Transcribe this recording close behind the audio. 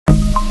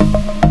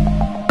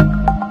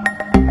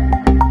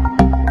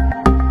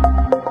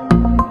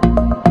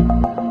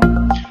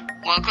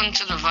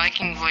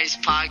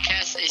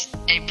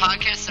a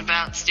podcast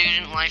about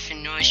student life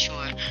in North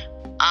Shore.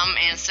 I'm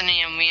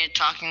Anthony, and we are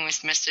talking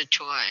with Mr.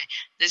 Toy.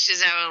 This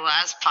is our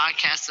last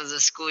podcast of the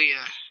school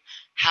year.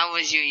 How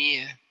was your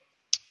year?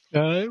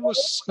 It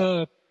was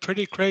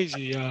pretty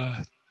crazy,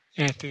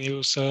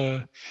 Anthony.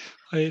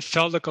 It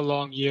felt like a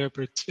long year,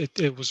 but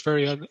it was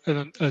very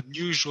an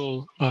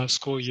unusual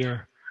school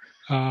year.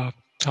 How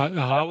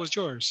was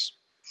yours?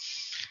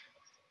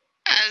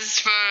 As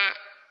for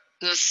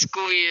the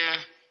school year,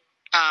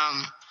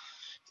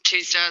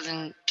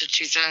 2000 to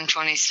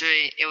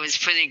 2023, it was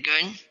pretty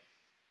good.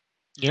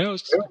 Yeah,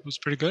 it was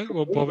pretty good.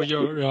 What were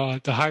your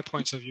the high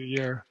points of your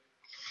year?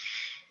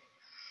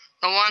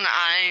 The one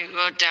I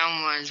wrote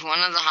down was one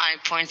of the high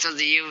points of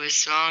the year was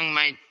throwing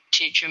my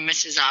teacher,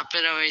 Mrs.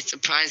 Oppido, a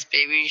surprise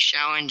baby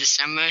shower in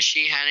December.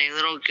 She had a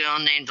little girl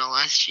named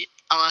Alessia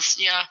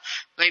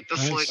right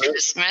before Nice.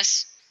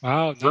 Christmas.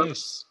 Wow,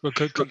 nice. Well,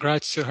 good.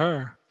 Congrats to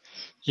her.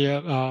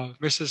 Yeah,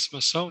 Mrs.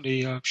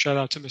 Masoni. Shout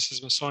out to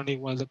Mrs. Masoni,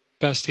 one of the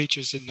best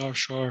teachers in North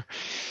Shore.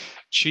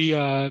 She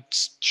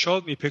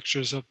showed me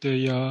pictures of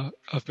the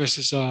of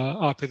Mrs.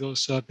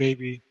 Apido's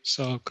baby.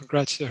 So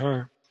congrats to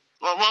her.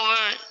 Well, what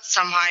were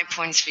some high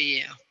points for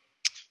you?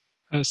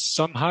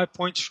 Some high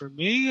points for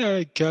me,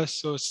 I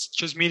guess, was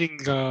just meeting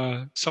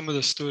some of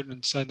the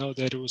students. I know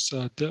that it was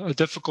a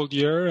difficult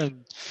year,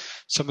 and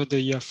some of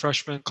the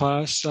freshman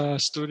class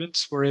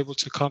students were able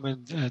to come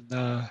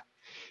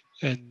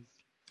and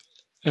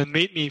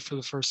meet me for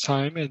the first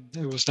time, and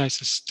it was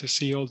nice to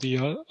see all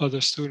the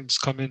other students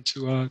come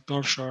into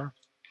North Shore.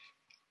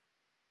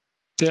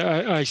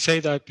 Yeah, I say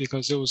that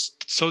because it was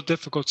so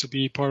difficult to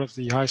be part of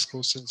the high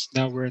school since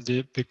now we're in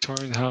the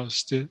Victorian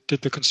house. Did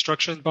the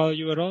construction bother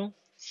you at all?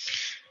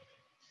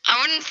 I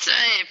wouldn't say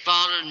it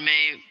bothered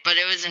me, but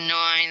it was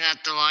annoying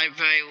that the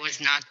library was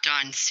not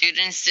done.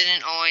 Students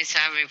didn't always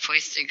have a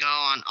place to go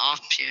on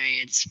off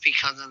periods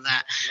because of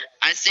that.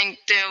 I think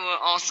there were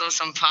also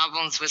some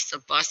problems with the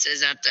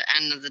buses at the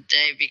end of the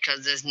day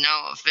because there's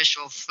no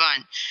official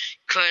front.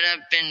 Could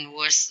have been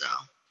worse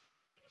though.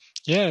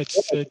 Yeah,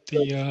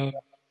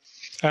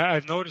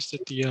 I've noticed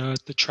that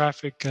the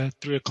traffic at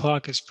 3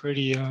 o'clock is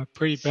pretty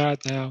bad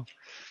now,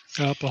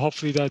 but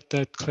hopefully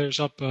that clears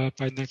up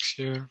by next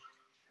year.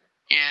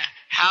 Yeah.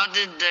 How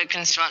did the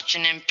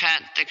construction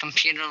impact the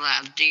computer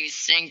lab? Do you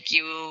think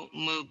you will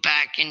move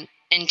back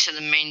into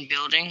the main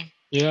building?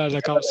 Yeah,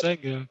 like I was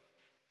saying,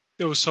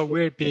 it was so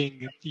weird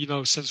being,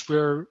 since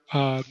we're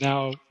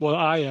now, well,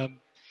 I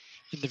am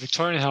in the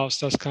Victorian house.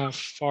 That's kind of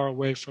far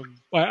away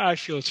from. I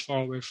feel it's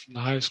far away from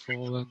the high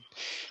school,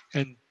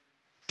 and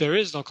there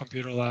is no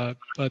computer lab,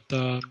 but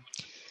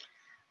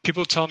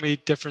people tell me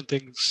different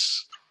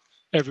things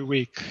every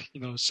week.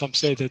 Some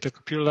say that the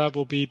computer lab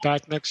will be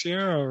back next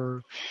year,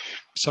 or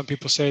some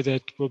people say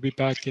that we'll be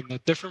back in a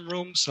different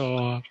room.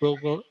 So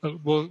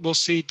we'll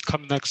see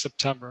come next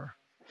September.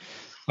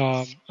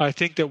 I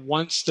think that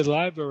once the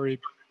library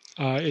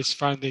is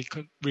finally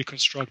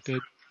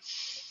reconstructed,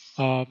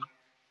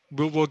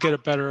 we'll get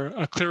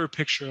a clearer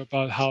picture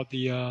about how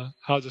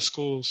the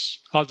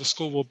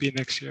school will be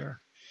next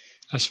year,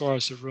 as far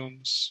as the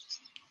rooms.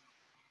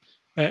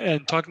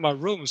 And talking about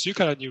rooms, you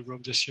got a new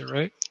room this year,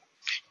 right?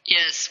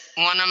 Yes,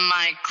 one of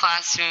my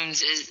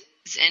classrooms is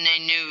in a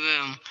new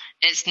room.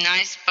 It's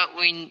nice, but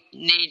we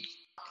need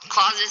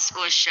closets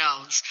or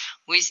shelves.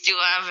 We still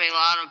have a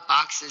lot of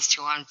boxes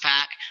to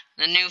unpack.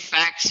 The new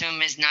fax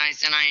room is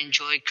nice, and I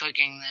enjoy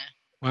cooking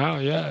there. Wow,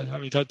 yeah. I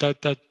mean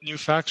that new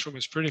fax room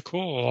is pretty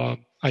cool.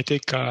 I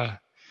think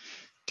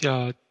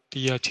the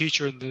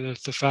teacher in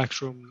the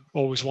fax room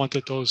always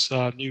wanted those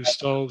new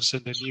stoves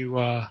and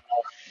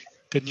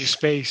the new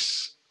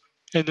space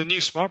and the new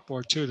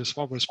smartboard too. The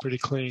smartboard is pretty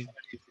clean,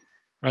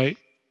 right?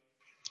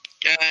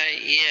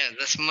 Yeah,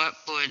 the smart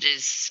board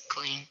is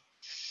clean.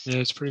 Yeah,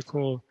 it's pretty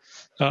cool.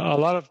 A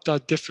lot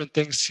of different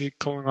things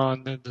going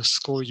on in the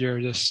school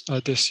year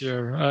this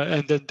year,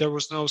 and then there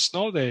was no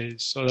snow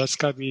days, so that's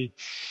got to be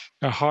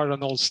hard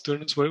on all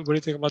students. What do you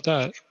think about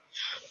that?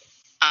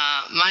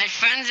 My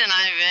friends and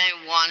I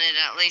really wanted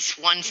at least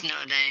one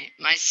snow day.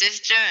 My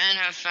sister and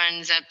her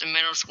friends at the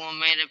middle school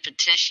made a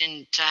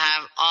petition to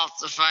have off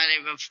the Friday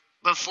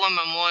before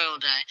Memorial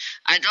Day.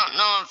 I don't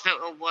know if it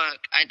will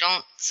work. I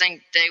don't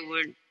think they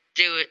would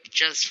do it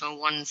just for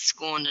one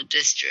school in the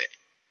district.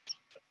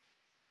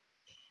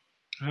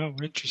 Oh,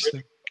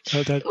 interesting.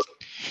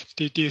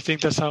 Do you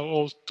think that's how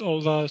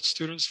all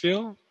students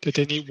feel? That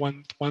they need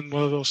one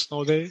of those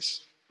snow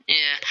days?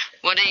 Yeah.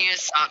 What are your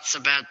thoughts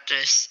about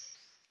this?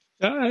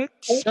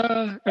 It's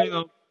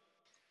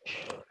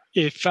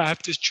if I have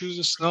to choose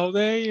a snow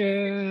day,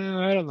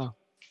 I don't know.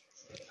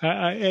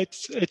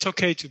 It's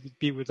okay to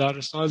be without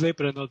a snow day,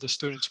 but I know the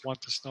students want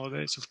the snow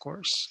days, of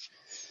course.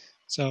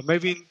 So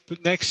maybe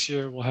next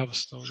year we'll have a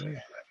snow day.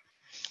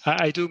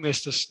 I do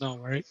miss the snow,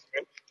 right?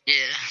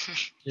 Yeah.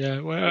 Yeah.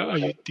 Well,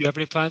 do you have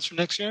any plans for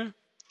next year?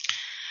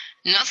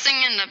 Nothing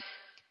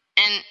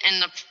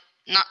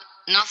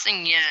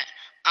nothing yet.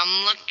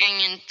 I'm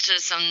looking into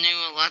some new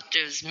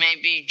electives,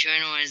 maybe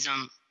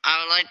journalism.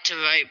 I would like to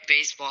write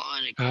baseball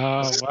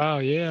articles. Oh, wow,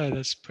 yeah,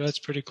 that's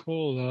pretty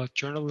cool.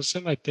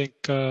 Journalism, I think,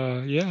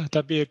 yeah,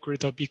 that'd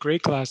be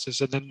great classes,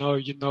 and then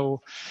you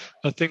know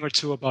a thing or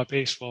two about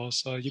baseball,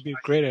 so you'd be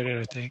great at it,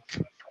 I think.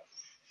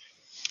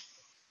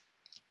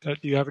 Do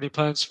you have any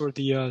plans for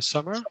the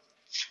summer?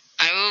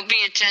 I will be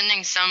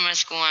attending summer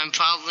school and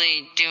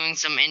probably doing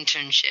some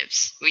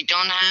internships. We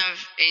don't have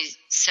a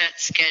set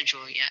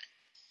schedule yet.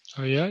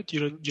 Oh yeah,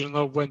 you don't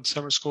know when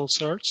summer school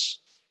starts?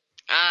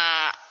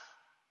 I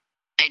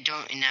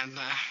don't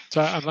remember.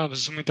 So I'm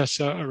assuming that's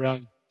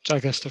around, I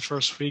guess, the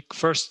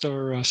first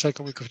or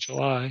second week of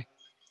July.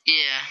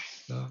 Yeah.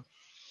 So,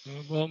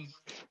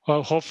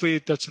 well, hopefully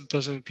it doesn't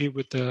impede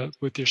with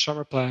your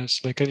summer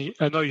plans. Like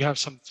I know you have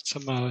some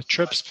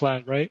trips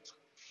planned, right?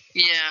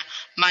 Yeah,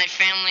 my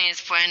family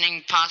is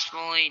planning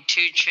possibly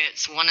 2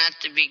 trips, one at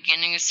the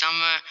beginning of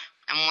summer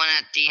and one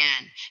at the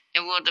end.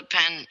 It will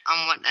depend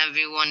on what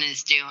everyone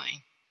is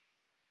doing.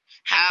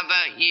 How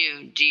about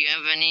you? Do you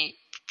have any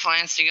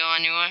plans to go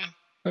anywhere?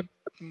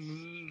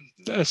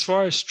 As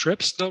far as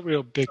trips, no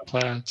real big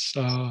plans.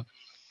 I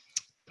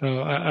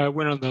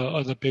went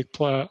on a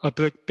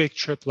big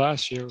trip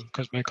last year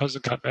because my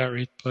cousin got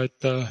married. But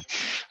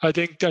I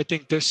think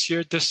this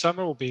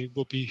summer will be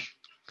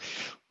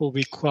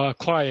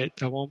quiet.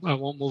 I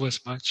won't move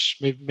as much.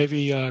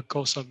 Maybe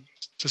go to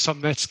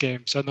some Mets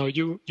games. I know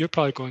you're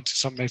probably going to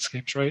some Mets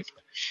games, right?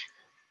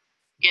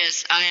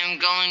 Yes, I am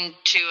going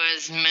to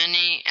as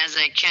many as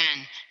I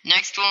can.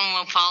 Next one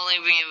will probably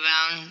be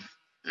around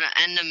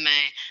the end of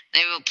May.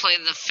 They will play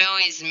the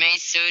Phillies May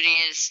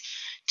 30th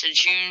to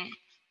June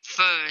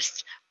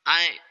 1st.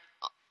 I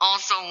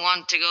also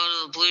want to go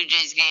to the Blue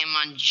Jays game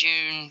on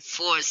June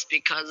 4th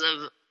because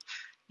of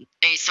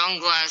a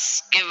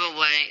sunglass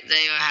giveaway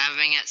they are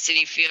having at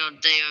Citi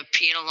Field. They are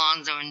Pete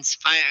Alonso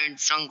inspired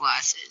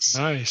sunglasses.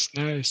 Nice.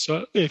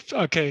 So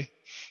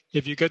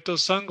if you get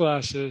those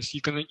sunglasses,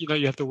 you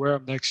have to wear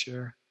them next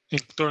year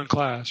during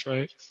class,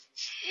 right?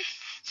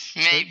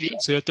 Maybe.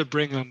 So you have to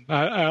bring them.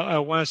 I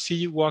want to see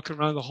you walking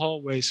around the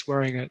hallways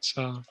wearing it.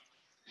 So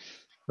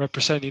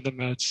representing the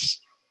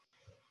Mets.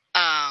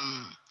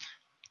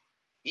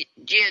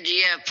 Yeah, do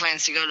you have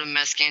plans to go to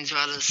Mets games or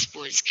other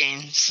sports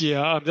games?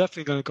 Yeah, I'm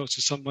definitely going to go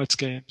to some Mets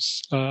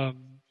games.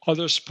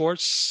 Other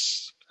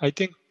sports, I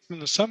think in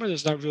the summer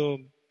there's no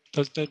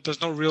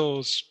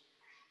real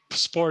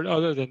sport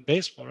other than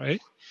baseball,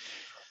 right?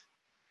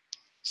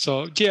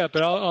 So yeah,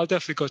 but I'll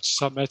definitely go to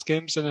some Mets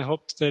games, and I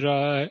hope that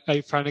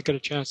I finally get a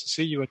chance to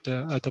see you at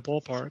the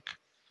ballpark.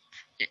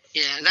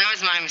 Yeah, that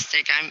was my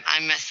mistake. I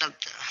messed up.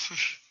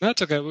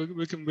 That's okay.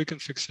 We can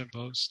fix it in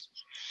post.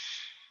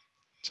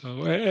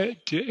 So,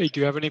 do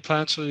you have any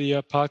plans for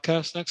the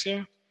podcast next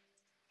year?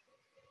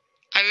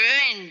 I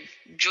really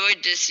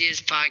enjoyed this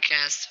year's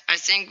podcast. I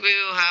think we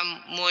will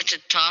have more to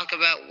talk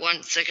about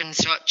once the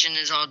construction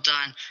is all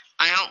done.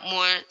 I hope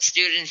more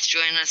students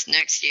join us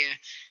next year.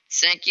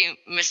 Thank you,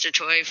 Mr.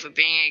 Toy, for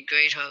being a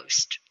great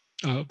host.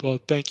 Well,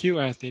 thank you,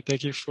 Anthony.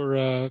 Thank you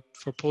for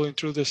pulling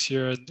through this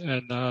year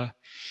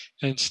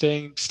and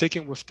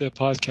sticking with the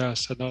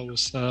podcast. I know it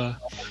was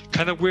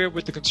kind of weird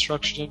with the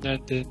construction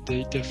and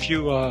the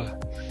few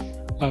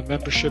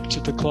membership to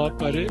the club,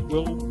 but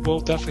we'll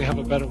definitely have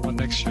a better one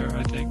next year,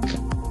 I think.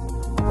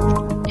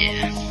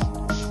 Yeah.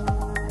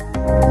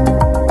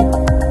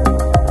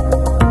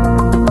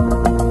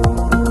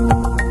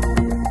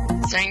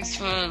 Thanks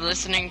for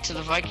listening to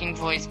the Viking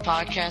Voice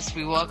podcast.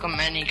 We welcome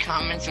any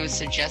comments or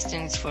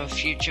suggestions for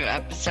future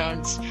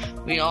episodes.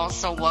 We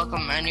also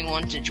welcome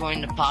anyone to join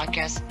the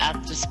podcast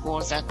at the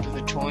schools at the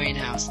Victorian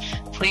House.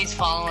 Please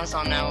follow us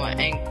on our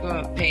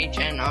Anchor page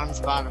and on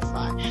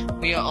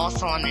Spotify. We are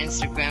also on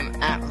Instagram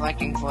at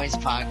Viking Voice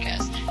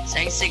Podcast.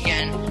 Thanks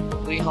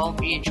again. We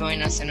hope you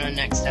join us in our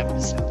next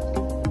episode.